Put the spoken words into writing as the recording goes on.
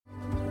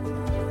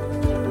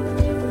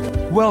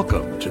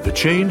Welcome to the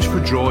Change for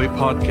Joy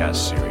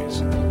podcast series.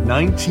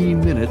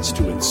 19 minutes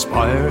to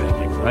inspire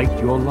and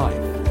ignite your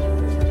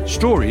life.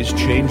 Stories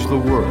change the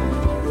world,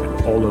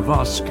 and all of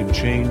us can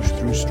change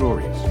through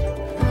stories.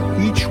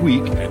 Each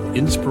week, an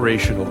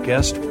inspirational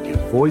guest will give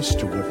voice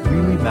to what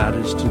really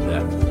matters to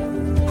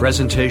them.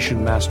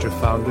 Presentation Master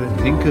Founder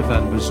Nienke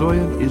van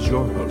Bezooyen is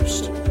your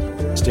host.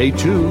 Stay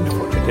tuned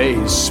for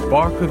today's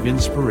Spark of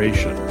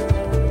Inspiration.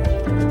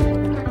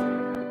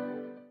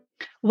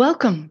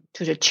 Welcome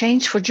to the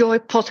Change for Joy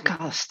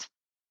podcast.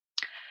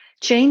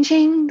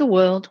 Changing the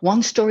world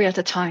one story at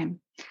a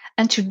time.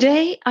 And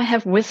today I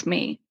have with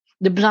me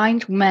the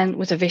blind man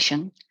with a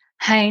vision,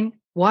 Hein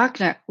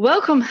Wagner.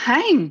 Welcome,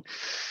 Hein.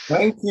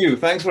 Thank you.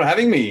 Thanks for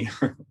having me.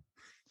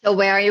 So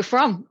where are you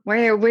from?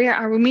 Where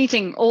are we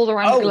meeting all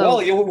around the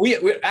globe? Well,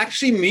 we're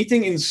actually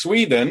meeting in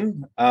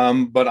Sweden,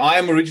 but I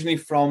am originally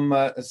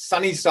from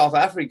sunny South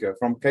Africa,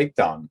 from Cape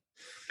Town.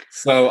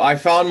 So I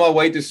found my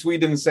way to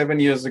Sweden 7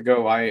 years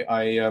ago.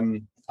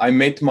 I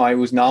met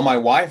who's now my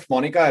wife,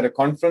 Monica, at a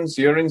conference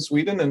here in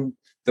Sweden, and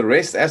the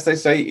rest, as they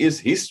say,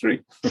 is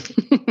history.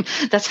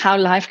 That's how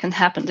life can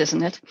happen,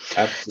 isn't it?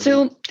 Absolutely.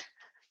 So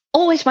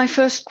always my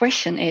first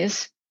question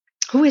is,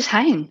 who is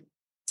Hein?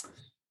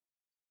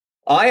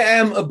 I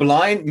am a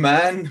blind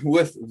man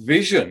with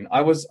vision.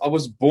 I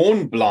was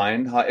born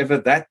blind. However,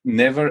 that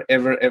never,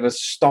 ever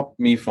stopped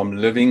me from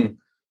living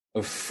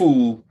a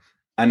full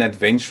and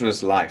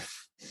adventurous life.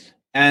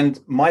 And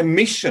my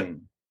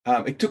mission,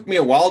 it took me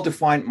a while to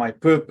find my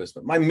purpose,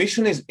 but my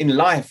mission in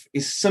life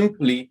is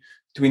simply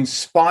to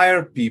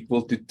inspire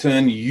people to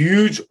turn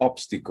huge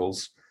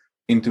obstacles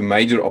into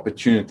major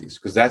opportunities,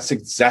 because that's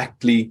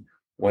exactly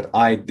what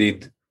I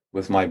did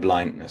with my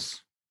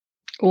blindness.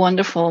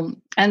 Wonderful.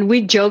 And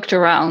we joked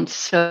around.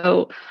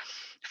 So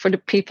for the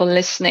people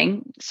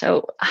listening,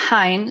 so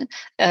Hein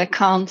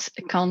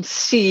can't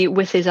see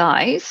with his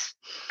eyes.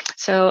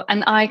 So,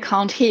 and I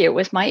can't hear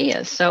with my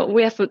ears. So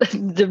we have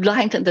the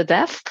blind and the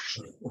deaf,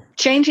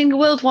 changing the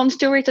world one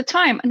story at a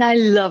time. And I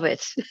love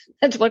it.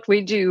 That's what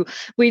we do.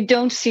 We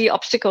don't see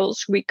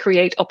obstacles. We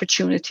create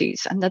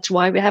opportunities. And that's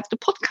why we have the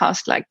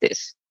podcast like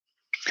this.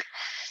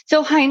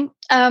 So Hein,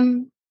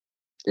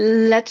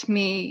 let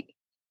me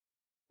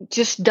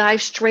just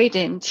dive straight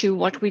into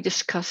what we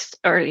discussed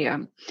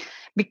earlier,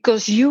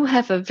 because you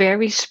have a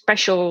very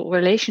special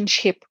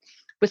relationship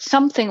with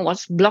something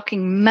what's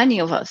blocking many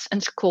of us,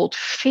 and it's called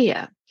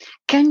fear.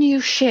 Can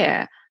you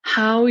share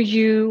how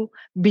you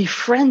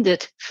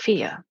befriended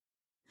fear?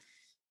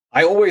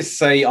 I always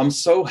say I'm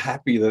so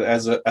happy that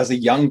as a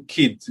young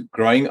kid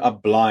growing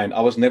up blind,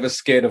 I was never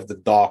scared of the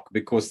dark,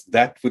 because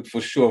that would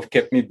for sure have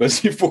kept me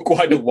busy for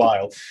quite a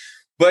while.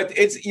 But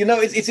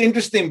it's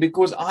interesting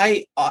because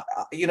I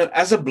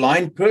as a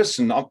blind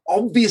person,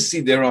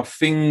 obviously there are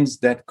things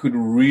that could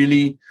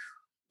really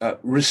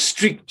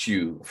restrict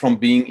you from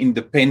being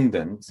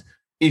independent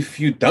if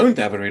you don't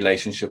have a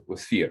relationship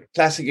with fear.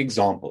 Classic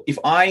example. If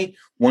I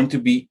want to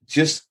be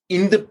just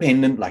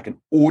independent, like an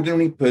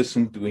ordinary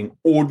person doing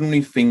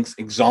ordinary things,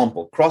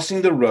 example,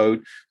 crossing the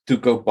road to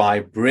go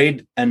buy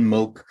bread and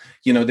milk,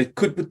 that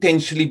could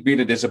potentially be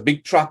that there's a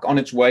big truck on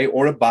its way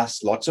or a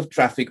bus, lots of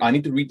traffic. I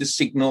need to read the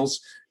signals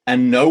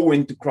and know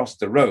when to cross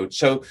the road.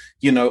 So,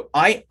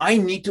 I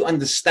need to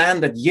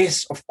understand that,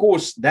 yes, of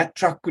course, that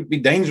truck could be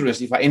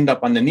dangerous if I end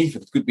up underneath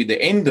it. It could be the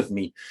end of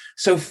me.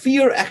 So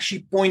fear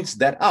actually points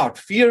that out.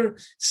 Fear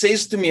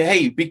says to me,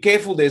 hey, be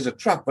careful, there's a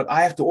truck. But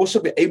I have to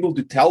also be able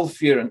to tell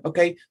fear, and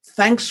okay,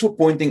 thanks for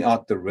pointing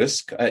out the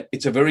risk.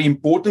 It's a very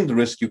important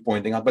risk you're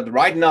pointing out. But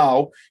right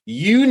now,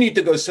 you need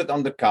to go sit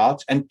on the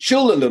couch and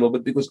chill a little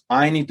bit, because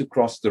I need to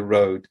cross the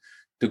road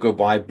to go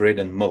buy bread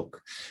and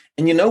milk.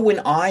 And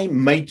when I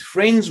made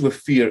friends with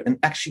fear and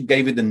actually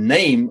gave it a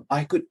name,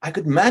 I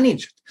could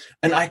manage it.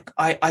 And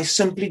I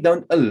simply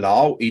don't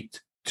allow it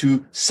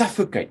to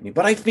suffocate me.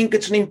 But I think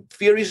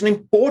fear is an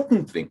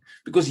important thing,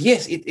 because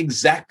yes, it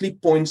exactly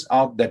points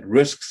out that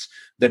risks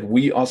that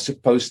we are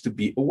supposed to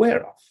be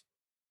aware of.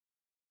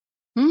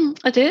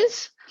 It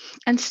is.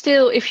 And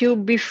still, if you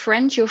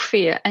befriend your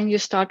fear and you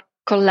start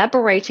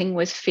collaborating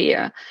with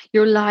fear,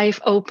 your life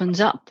opens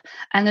up,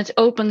 and it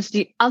opens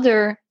the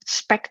other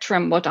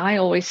spectrum, what I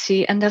always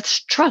see, and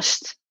that's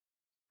trust.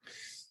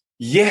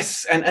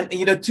 Yes, and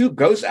two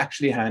goes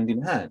actually hand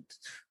in hand.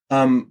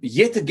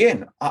 Yet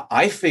again,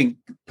 I think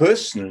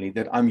personally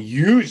that I'm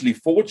hugely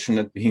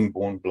fortunate being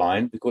born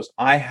blind, because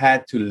I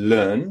had to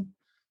learn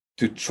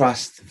to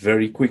trust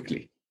very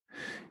quickly.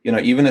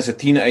 Even as a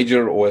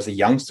teenager or as a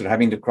youngster,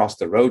 having to cross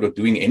the road or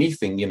doing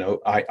anything,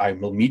 I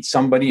will meet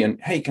somebody and,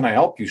 hey, can I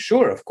help you?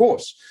 Sure, of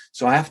course.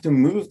 So I have to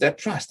move that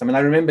trust. I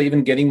remember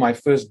even getting my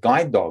first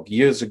guide dog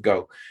years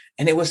ago.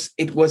 And it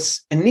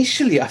was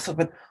initially, I thought,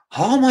 but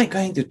how am I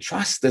going to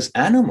trust this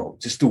animal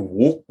just to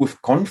walk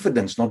with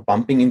confidence, not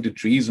bumping into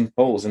trees and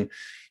poles? And,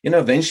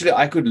 eventually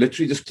I could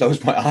literally just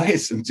close my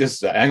eyes and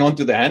just hang on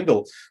to the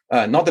handle.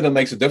 Not that it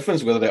makes a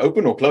difference whether they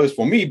open or close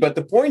for me, but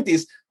the point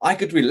is I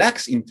could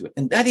relax into it.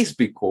 And that is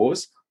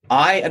because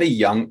I, at a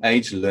young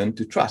age, learned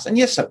to trust. And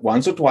yes,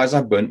 once or twice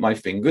I burnt my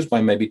fingers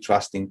by maybe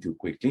trusting too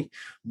quickly.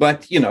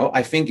 But,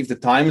 I think if the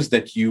times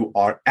that you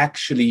are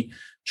actually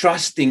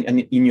trusting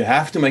and you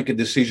have to make a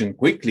decision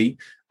quickly,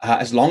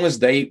 as long as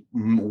they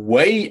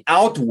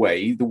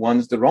outweigh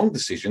the wrong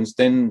decisions,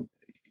 then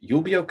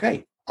you'll be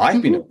okay.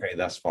 I've been okay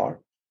thus far.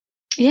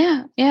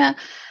 Yeah.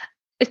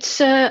 It's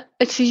a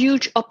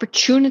huge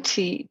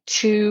opportunity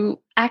to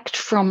act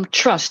from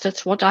trust.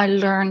 That's what I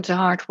learned the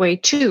hard way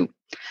too.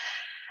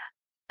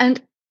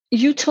 And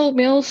you told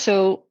me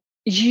also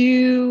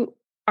you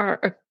are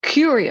a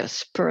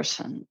curious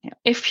person.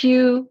 If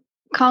you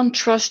can't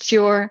trust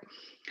your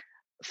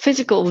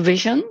physical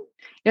vision,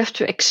 you have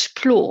to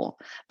explore.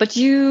 But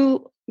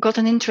you got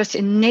an interest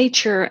in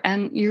nature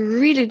and you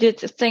really did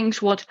the things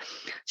what,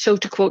 so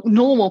to quote,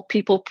 normal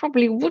people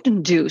probably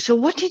wouldn't do. So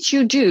what did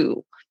you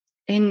do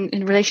in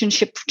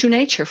relationship to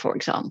nature, for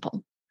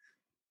example?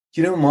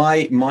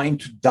 My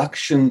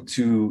introduction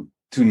to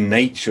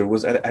nature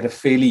was at a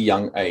fairly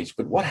young age.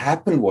 But what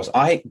happened was,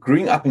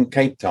 growing up in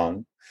Cape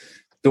Town,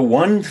 the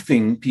one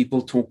thing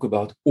people talk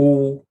about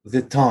all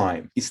the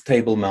time is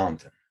Table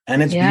Mountain.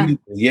 And it's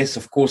beautiful. Yes,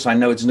 of course, I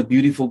know it's a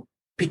beautiful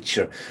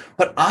picture.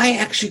 But I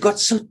actually got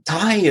so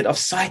tired of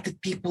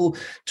sighted people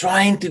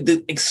trying to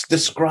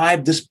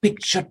describe this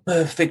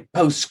picture-perfect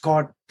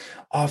postcard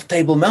of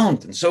Table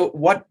Mountain. So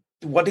what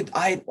did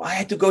I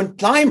had to go and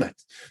climb it,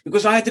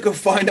 because I had to go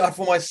find out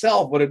for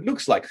myself what it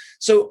looks like.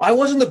 So I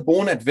wasn't a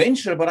born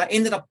adventurer, but I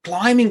ended up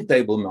climbing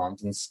Table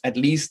Mountains at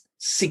least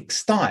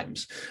 6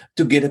 times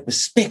to get a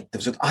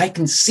perspective so that I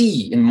can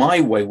see in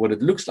my way what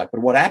it looks like. But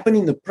what happened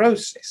in the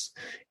process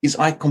is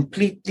I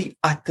completely,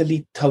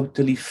 utterly,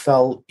 totally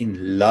fell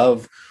in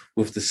love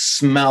with the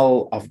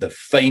smell of the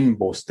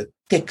fynbos, the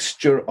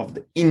texture of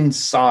the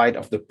inside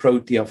of the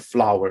protea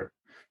flower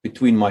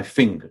between my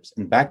fingers.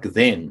 And back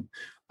then,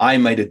 I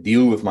made a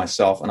deal with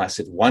myself and I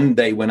said, one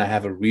day when I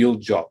have a real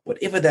job,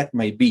 whatever that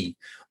may be,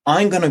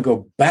 I'm going to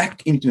go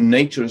back into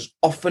nature as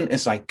often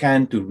as I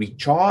can to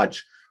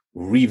recharge,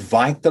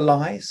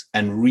 revitalize,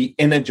 and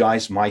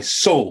re-energize my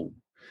soul,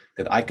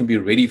 that I can be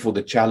ready for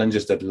the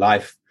challenges that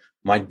life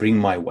might bring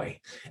my way.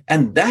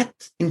 And that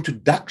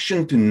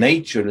introduction to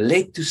nature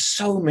led to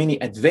so many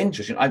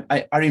adventures.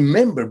 I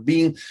remember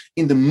being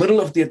in the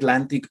middle of the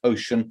Atlantic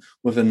Ocean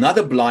with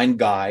another blind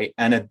guy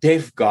and a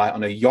deaf guy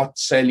on a yacht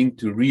sailing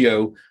to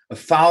Rio,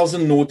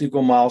 1,000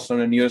 nautical miles from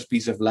the nearest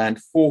piece of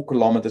land, 4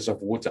 kilometers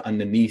of water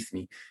underneath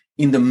me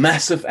in the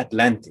massive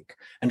Atlantic,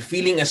 and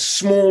feeling as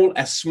small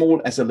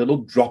as a little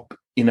drop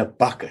in a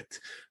bucket.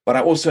 But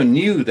I also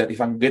knew that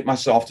if I could get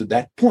myself to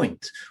that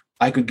point,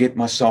 I could get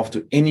myself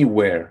to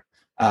anywhere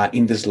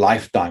in this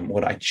lifetime,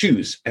 what I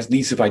choose, at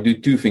least if I do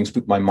 2 things,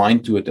 put my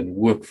mind to it and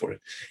work for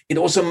it. It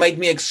also made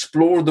me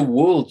explore the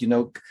world,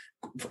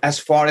 as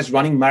far as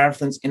running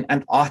marathons in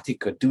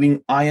Antarctica,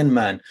 doing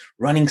Ironman,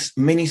 running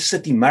many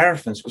city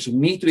marathons. Because for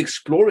me to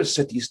explore a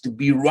city is to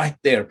be right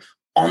there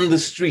on the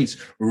streets,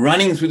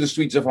 running through the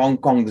streets of Hong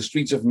Kong, the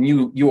streets of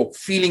New York,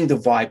 feeling the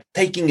vibe,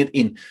 taking it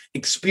in,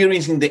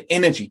 experiencing the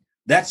energy.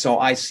 That's how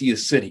I see a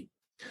city.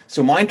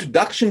 So my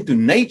introduction to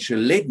nature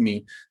led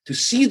me to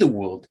see the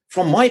world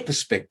from my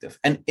perspective.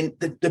 And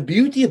the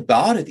beauty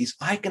about it is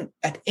I can,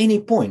 at any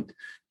point,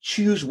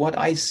 choose what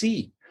I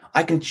see.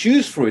 I can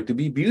choose for it to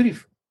be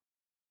beautiful.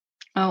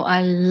 Oh,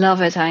 I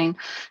love it, Hein.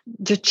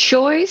 The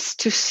choice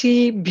to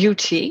see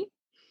beauty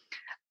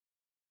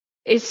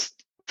is,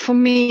 for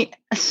me,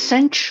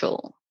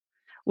 essential.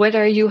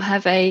 Whether you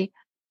have a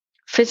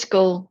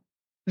physical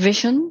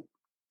vision,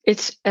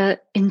 it's an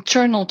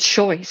internal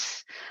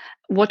choice.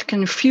 What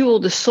can fuel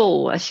the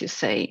soul, as you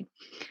say.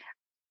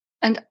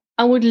 And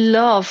I would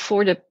love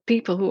for the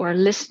people who are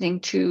listening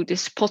to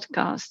this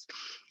podcast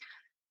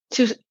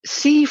to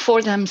see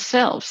for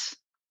themselves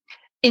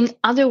in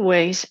other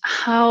ways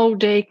how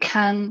they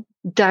can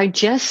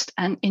digest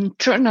and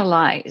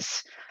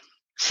internalize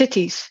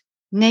cities,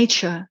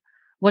 nature,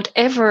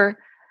 whatever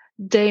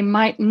they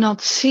might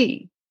not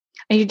see.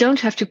 And you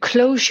don't have to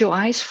close your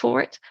eyes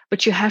for it,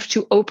 but you have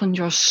to open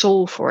your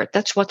soul for it.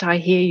 That's what I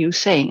hear you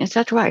saying. Is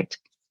that right?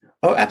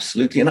 Oh,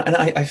 absolutely. And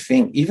I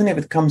think even if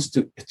it comes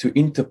to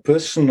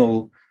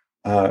interpersonal,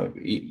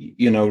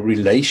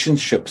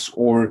 relationships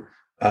or,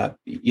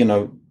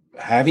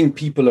 having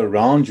people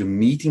around you,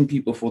 meeting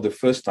people for the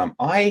first time,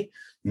 I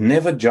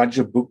never judge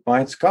a book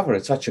by its cover.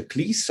 It's such a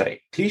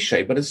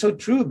cliche, but it's so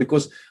true,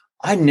 because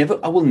I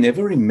will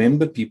never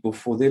remember people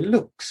for their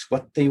looks,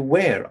 what they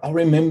wear. I'll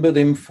remember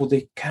them for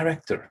their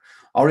character.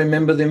 I'll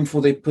remember them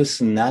for their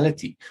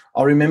personality.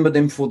 I'll remember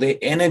them for their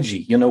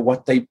energy,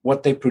 what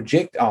they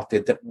project out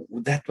there,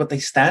 that what they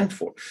stand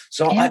for.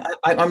 So yeah.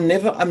 I'm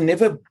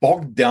never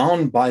bogged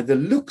down by the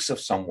looks of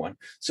someone.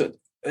 So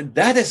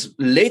that has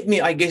led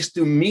me, I guess,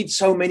 to meet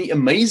so many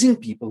amazing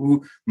people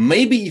who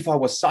maybe if I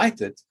was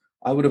sighted,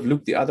 I would have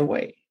looked the other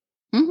way.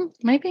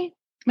 Maybe.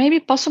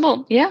 Maybe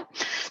possible, yeah.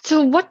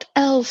 So what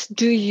else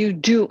do you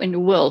do in the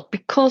world?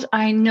 Because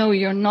I know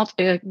you're not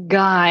a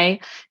guy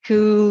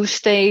who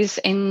stays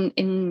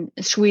in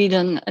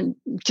Sweden and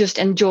just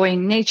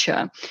enjoying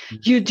nature.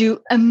 You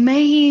do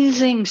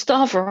amazing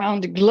stuff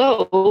around the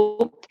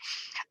globe.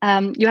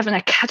 You have an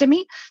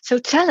academy. So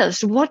tell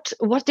us, what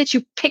did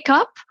you pick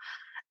up,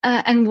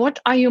 and what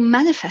are you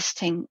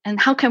manifesting, and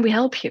how can we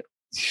help you?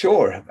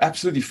 Sure,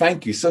 absolutely.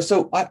 Thank you.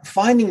 So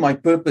finding my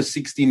purpose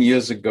 16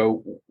 years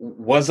ago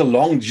was a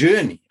long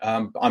journey.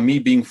 I'm me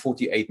being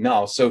 48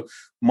 now. So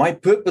my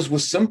purpose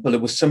was simple. It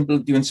was simple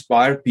to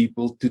inspire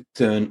people to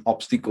turn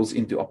obstacles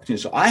into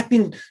opportunities. So I've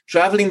been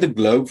traveling the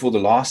globe for the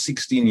last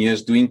 16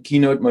 years, doing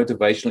keynote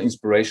motivational,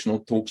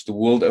 inspirational talks the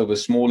world over,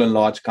 small and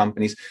large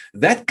companies.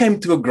 That came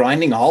to a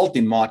grinding halt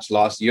in March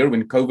last year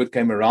when COVID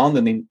came around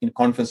and in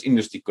conference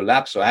industry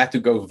collapsed. So I had to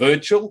go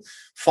virtual,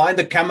 find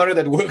a camera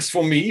that works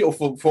for me or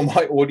for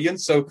my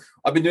audience. So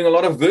I've been doing a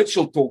lot of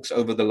virtual talks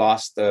over the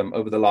last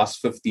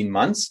 15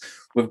 months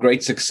with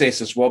great success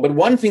as well. But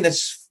one thing that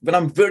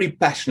I'm very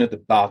passionate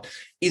about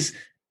is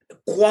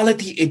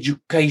quality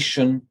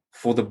education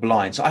for the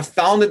blind. So I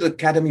founded an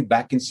academy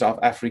back in South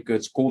Africa.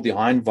 It's called the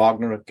Hein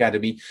Wagner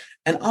Academy.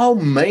 And our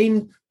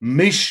main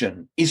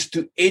mission is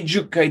to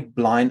educate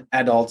blind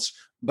adults,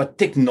 but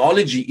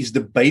technology is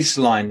the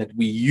baseline that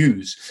we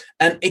use.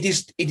 And it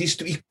is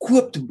to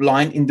equip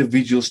blind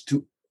individuals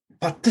to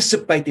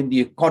participate in the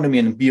economy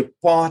and be a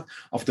part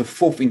of the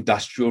fourth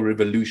industrial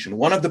revolution.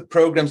 One of the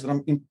programs that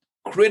I'm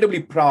incredibly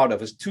proud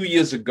of is 2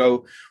 years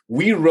ago,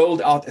 we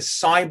rolled out a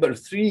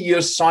 3-year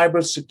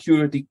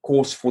cybersecurity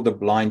course for the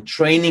blind,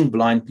 training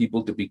blind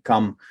people to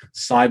become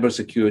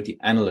cybersecurity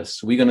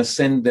analysts. We're going to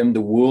send them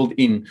the world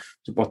in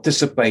to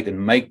participate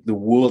and make the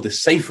world a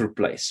safer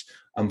place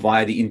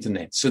via the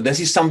internet. So this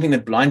is something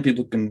that blind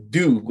people can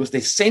do because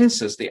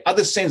their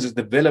other senses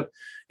develop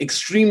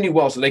extremely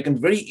well, so they can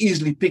very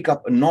easily pick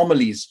up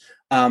anomalies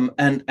and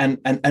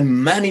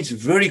manage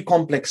very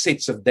complex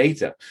sets of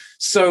data.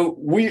 So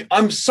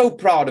I'm so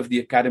proud of the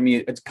academy.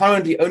 It's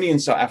currently only in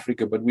South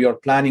Africa, but we are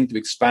planning to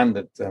expand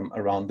it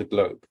around the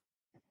globe.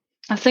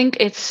 I think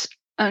it's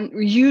a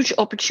huge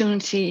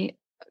opportunity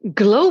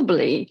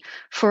globally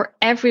for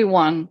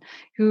everyone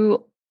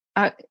who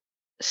are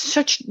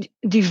such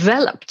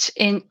developed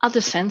in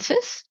other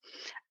senses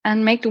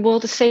and make the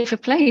world a safer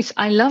place.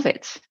 I love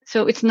it.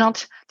 So it's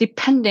not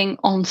depending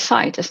on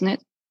sight, isn't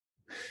it?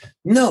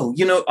 No,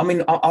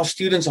 our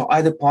students are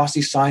either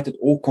partially sighted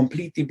or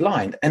completely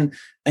blind, and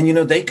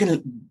they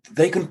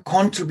can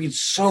contribute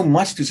so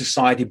much to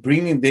society,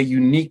 bringing their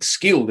unique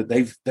skill that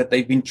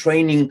they've been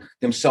training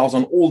themselves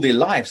on all their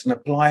lives and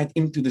apply it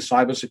into the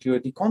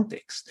cybersecurity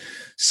context.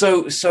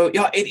 So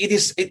yeah,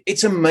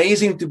 it's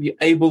amazing to be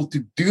able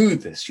to do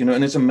this,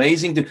 and it's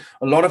amazing that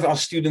a lot of our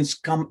students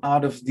come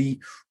out of the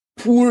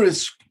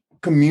poorest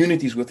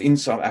communities within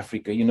South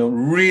Africa,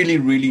 really,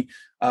 really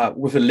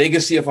with a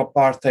legacy of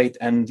apartheid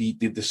and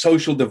the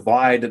social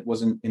divide that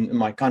was in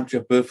my country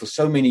of birth for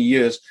so many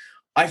years.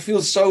 I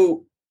feel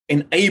so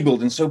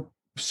enabled and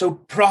so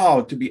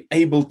proud to be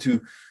able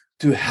to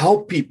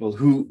help people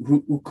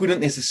who couldn't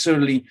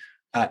necessarily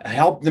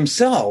help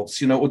themselves,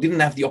 or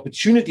didn't have the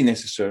opportunity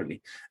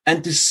necessarily,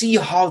 and to see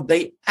how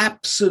they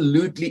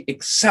absolutely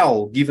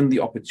excel given the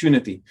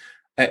opportunity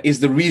is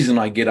the reason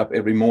I get up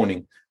every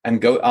morning and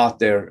go out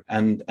there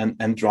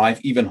and drive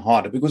even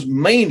harder, because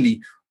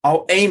mainly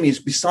our aim is,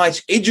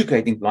 besides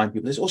educating blind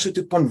people, is also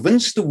to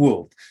convince the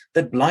world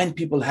that blind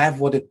people have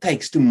what it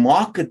takes to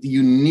market the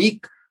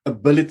unique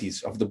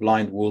abilities of the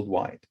blind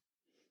worldwide.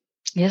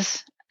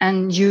 Yes,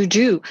 and you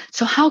do.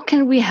 So how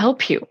can we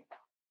help you?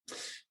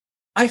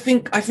 I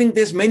think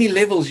there's many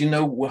levels,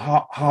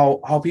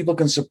 how people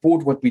can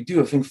support what we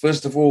do. I think,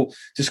 first of all,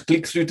 just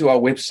click through to our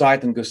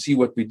website and go see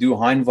what we do,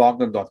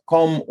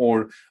 heinwagner.com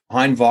or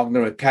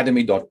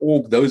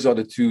heinwagneracademy.org. Those are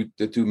the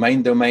two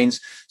main domains.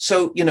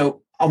 So,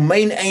 our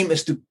main aim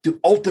is to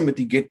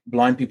ultimately get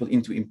blind people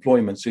into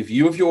employment. So if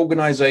you of your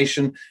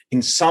organization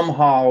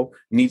somehow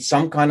need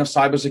some kind of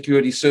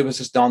cybersecurity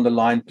services down the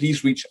line,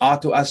 please reach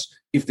out to us.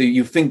 If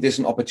you think there's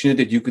an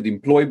opportunity that you could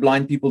employ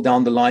blind people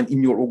down the line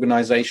in your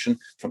organization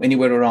from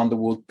anywhere around the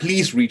world,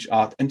 please reach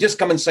out and just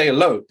come and say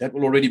hello. That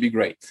will already be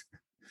great.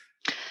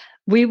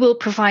 We will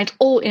provide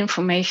all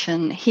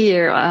information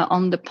here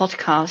on the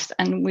podcast,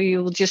 and we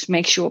will just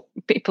make sure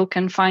people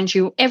can find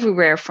you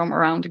everywhere from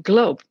around the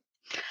globe,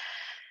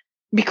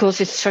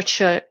 because it's such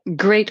a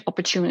great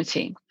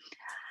opportunity.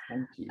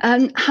 Thank you.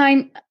 And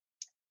Hein,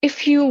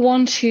 if you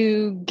want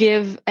to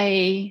give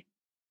a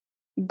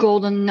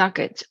golden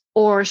nugget,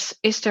 or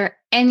is there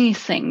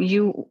anything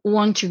you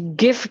want to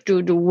give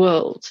to the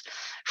world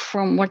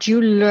from what you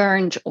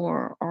learned,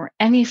 or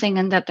anything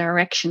in that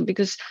direction?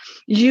 Because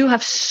you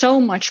have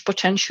so much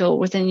potential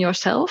within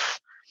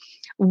yourself.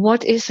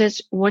 What is it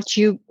what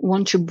you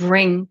want to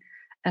bring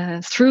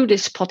through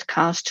this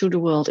podcast to the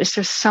world? Is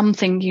there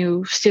something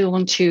you still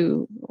want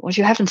to, what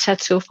you haven't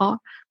said so far,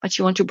 but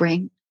you want to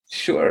bring?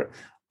 Sure.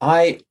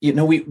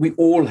 We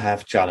all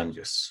have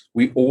challenges.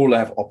 We all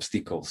have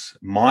obstacles.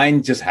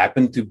 Mine just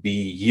happened to be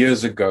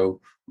years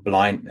ago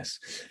blindness.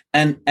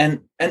 And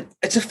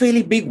it's a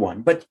fairly big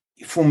one. But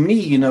for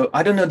me,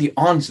 I don't know the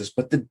answers,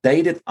 but the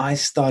day that I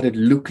started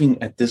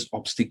looking at this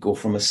obstacle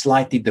from a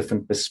slightly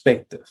different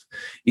perspective,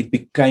 it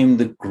became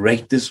the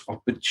greatest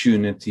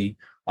opportunity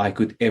I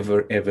could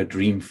ever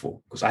dream for.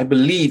 Because I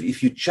believe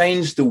if you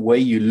change the way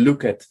you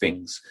look at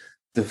things,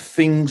 the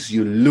things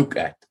you look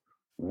at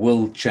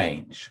will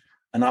change.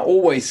 And I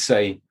always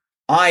say,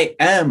 I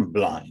am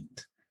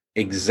blind.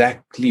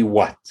 Exactly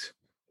what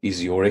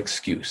is your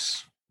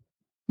excuse?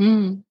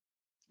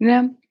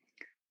 Yeah.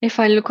 If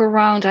I look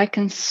around, I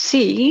can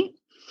see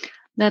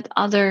that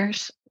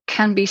others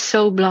can be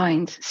so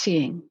blind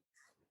seeing.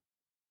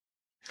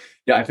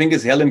 Yeah, I think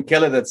it's Helen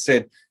Keller that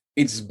said,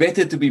 it's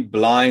better to be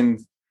blind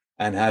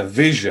and have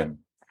vision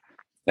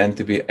than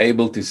to be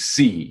able to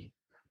see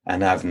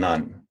and have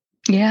none.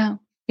 Yeah,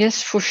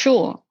 yes, for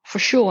sure.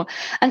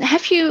 And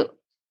have you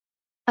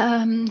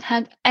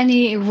had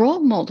any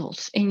role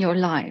models in your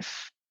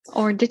life?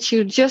 Or did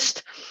you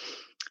just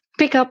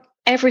pick up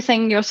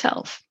everything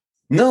yourself?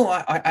 No,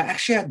 I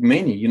actually had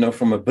many,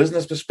 from a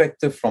business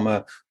perspective, from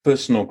a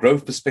personal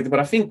growth perspective. But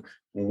I think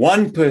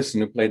one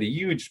person who played a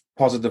huge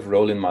positive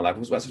role in my life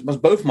was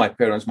both my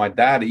parents. My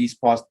dad, he's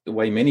passed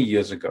away many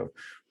years ago.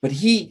 But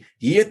he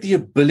had the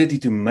ability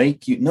to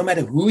make you, no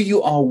matter who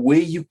you are, where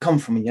you come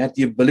from, he had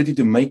the ability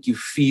to make you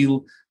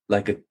feel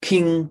like a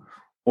king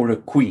or a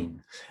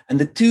queen. And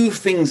the two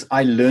things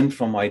I learned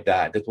from my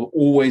dad that will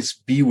always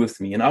be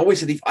with me, and I always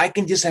said, if I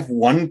can just have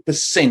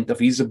 1% of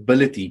his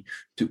ability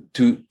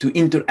to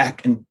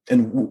interact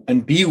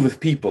and be with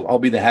people, I'll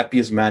be the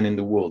happiest man in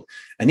the world.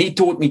 And he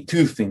taught me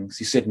two things.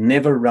 He said,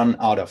 never run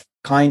out of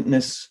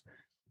kindness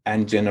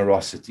and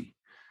generosity.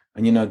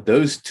 And,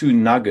 those two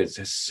nuggets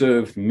have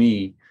served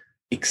me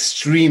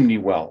extremely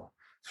well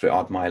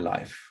throughout my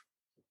life.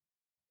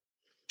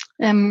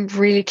 I'm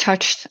really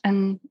touched,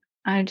 and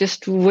I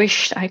just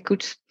wished I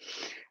could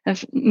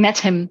have met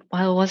him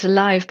while I was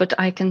alive, but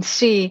I can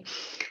see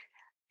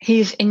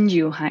he's in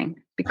you,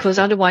 Hein, because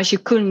otherwise you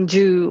couldn't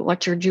do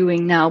what you're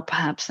doing now,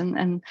 perhaps.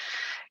 And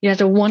you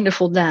had a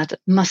wonderful dad.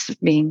 Must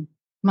have been.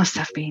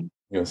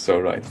 You're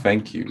so right.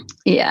 Thank you.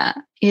 Yeah.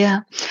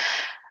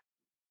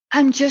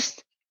 I'm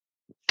just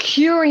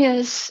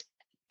curious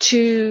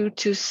to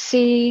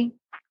see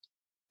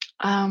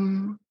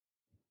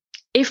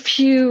if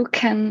you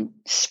can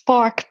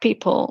spark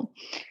people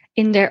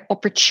in their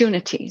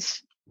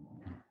opportunities.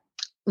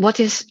 What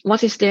is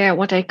there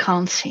what I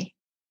can't see?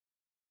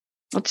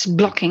 What's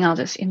blocking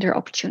others in their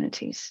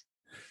opportunities?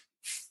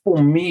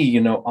 For me,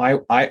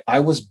 I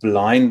was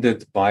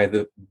blinded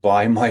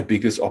by my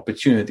biggest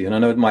opportunity. And I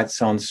know it might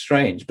sound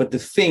strange, but the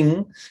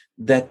thing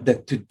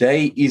that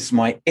today is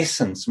my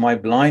essence, my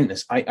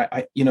blindness,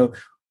 I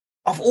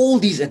of all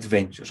these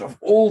adventures, of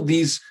all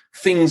these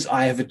things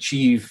I have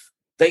achieved,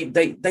 they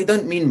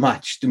don't mean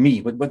much to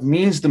me. But what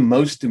means the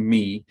most to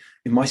me,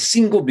 and my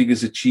single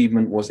biggest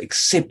achievement, was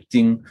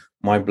accepting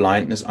my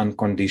blindness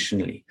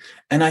unconditionally.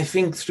 And I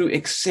think through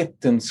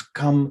acceptance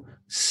come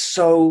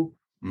so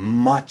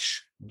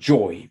much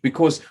joy,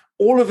 because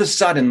all of a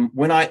sudden,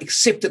 when I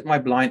accepted my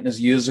blindness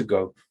years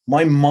ago,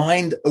 my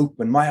mind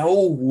opened, my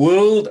whole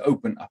world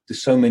opened up to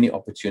so many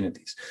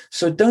opportunities.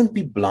 So don't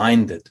be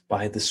blinded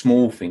by the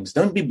small things.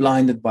 Don't be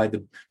blinded by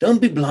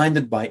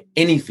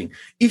anything.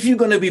 If you're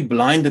going to be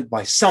blinded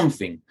by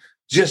something,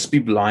 just be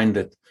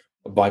blinded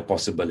by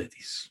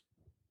possibilities.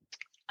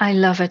 I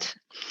love it.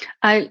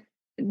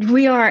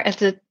 We are at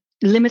the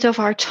limit of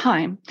our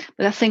time,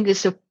 but I think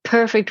it's a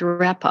perfect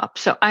wrap up.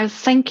 So I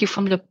thank you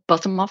from the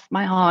bottom of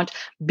my heart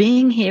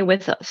being here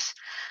with us.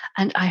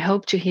 And I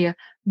hope to hear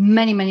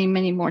many, many,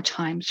 many more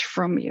times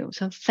from you.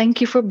 So thank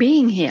you for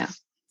being here.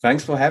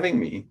 Thanks for having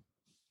me.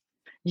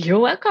 You're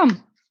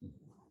welcome.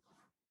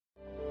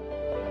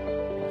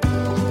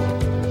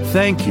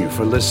 Thank you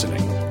for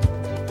listening.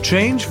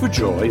 Change for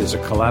Joy is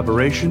a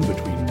collaboration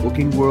between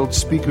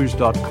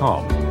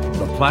BookingWorldSpeakers.com,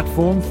 the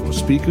platform for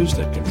speakers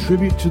that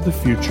contribute to the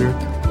future,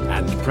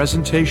 and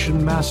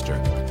Presentation Master,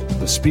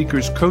 the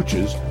speakers'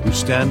 coaches who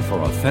stand for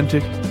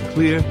authentic,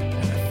 clear,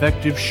 and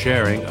effective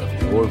sharing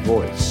of your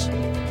voice.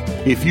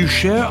 If you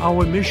share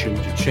our mission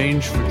to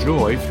change for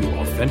joy through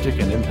authentic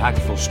and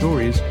impactful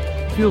stories,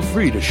 feel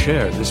free to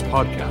share this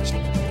podcast.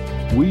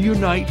 We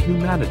unite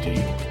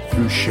humanity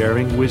through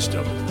sharing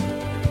wisdom.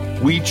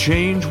 We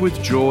change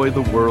with joy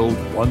the world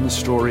one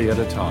story at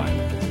a time.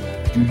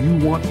 Do you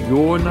want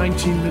your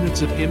 19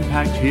 minutes of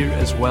impact here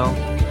as well?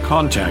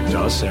 Contact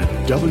us at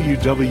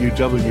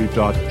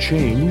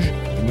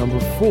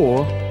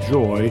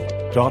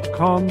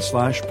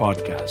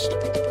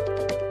www.change4joy.com/podcast.